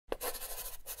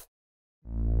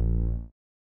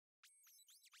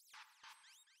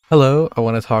Hello, I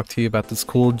want to talk to you about this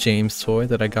cool James toy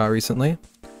that I got recently.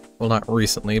 Well, not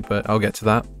recently, but I'll get to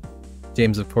that.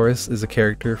 James, of course, is a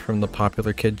character from the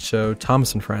popular kids show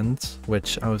Thomas and Friends,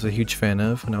 which I was a huge fan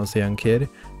of when I was a young kid,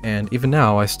 and even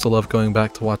now I still love going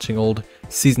back to watching old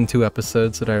Season 2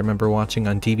 episodes that I remember watching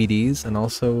on DVDs and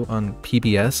also on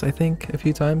PBS, I think, a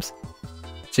few times.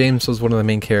 James was one of the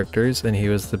main characters, and he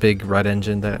was the big red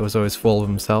engine that was always full of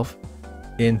himself.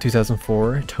 In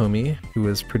 2004, TOMY, who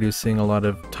was producing a lot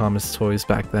of Thomas toys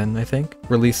back then, I think,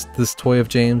 released this toy of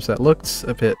James that looked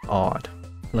a bit odd.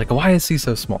 Like, why is he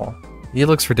so small? He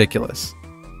looks ridiculous.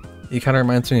 He kind of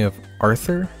reminds me of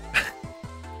Arthur.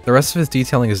 The rest of his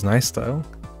detailing is nice though.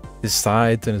 His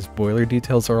sides and his boiler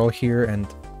details are all here, and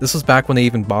this was back when they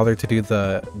even bothered to do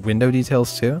the window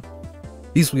details too.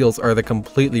 These wheels are the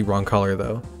completely wrong color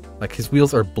though. Like, his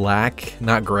wheels are black,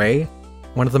 not gray.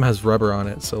 One of them has rubber on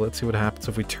it, so let's see what happens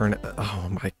if we turn it. Oh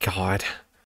my god.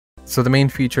 So the main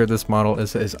feature of this model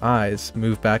is that his eyes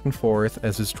move back and forth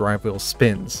as his drive wheel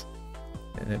spins.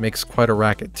 And it makes quite a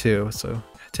racket too, so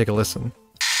take a listen.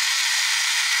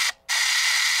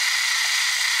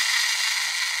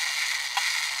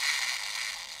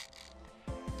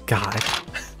 God.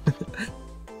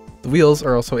 The wheels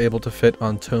are also able to fit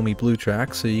on TOMY Blue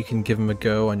tracks, so you can give them a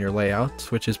go on your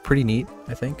layouts, which is pretty neat,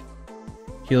 I think.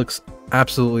 He looks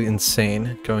absolutely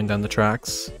insane going down the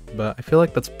tracks, but I feel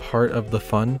like that's part of the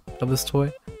fun of this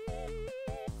toy.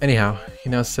 Anyhow, he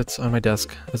now sits on my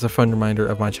desk as a fun reminder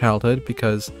of my childhood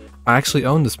because I actually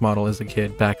owned this model as a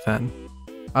kid back then.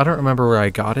 I don't remember where I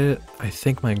got it. I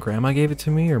think my grandma gave it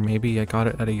to me, or maybe I got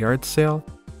it at a yard sale.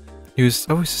 He was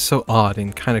always so odd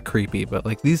and kind of creepy, but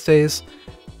like these days,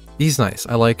 he's nice.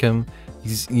 I like him.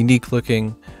 He's unique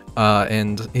looking.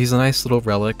 And he's a nice little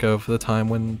relic of the time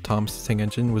when Tom's Tank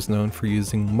Engine was known for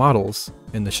using models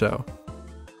in the show.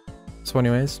 So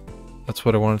anyways, that's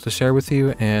what I wanted to share with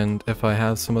you, and if I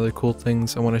have some other cool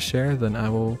things I want to share, then I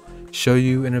will show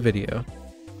you in a video.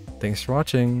 Thanks for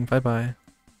watching, bye bye.